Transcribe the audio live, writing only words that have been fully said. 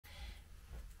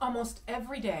Almost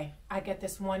every day I get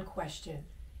this one question: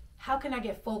 how can I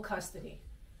get full custody?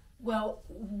 Well,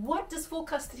 what does full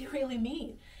custody really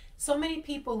mean? So many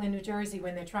people in New Jersey,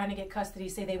 when they're trying to get custody,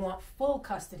 say they want full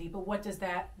custody, but what does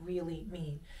that really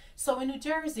mean? So in New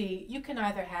Jersey, you can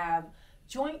either have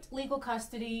joint legal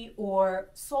custody or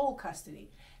sole custody.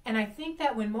 And I think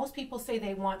that when most people say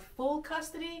they want full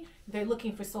custody, they're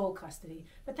looking for sole custody.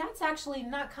 But that's actually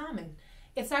not common.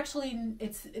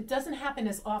 It doesn't happen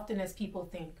as often as people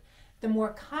think. The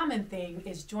more common thing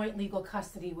is joint legal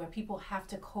custody, where people have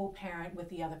to co-parent with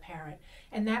the other parent.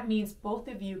 And that means both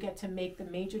of you get to make the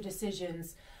major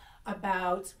decisions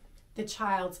about the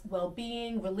child's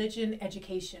well-being, religion,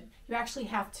 education. You actually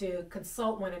have to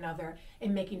consult one another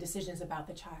in making decisions about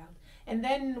the child. And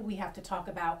then we have to talk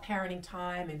about parenting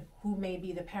time and who may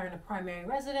be the parent of primary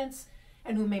residence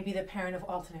and who may be the parent of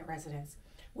alternate residence.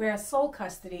 Whereas sole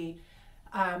custody,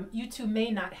 you two may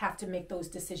not have to make those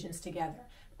decisions together.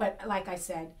 But like I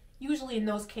said, usually in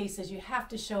those cases, you have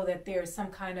to show that there's some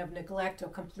kind of neglect or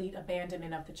complete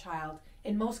abandonment of the child.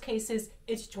 In most cases,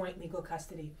 it's joint legal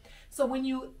custody. So when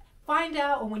you find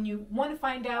out, or when you want to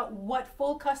find out what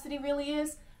full custody really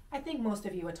is, I think most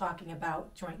of you are talking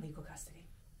about joint legal custody.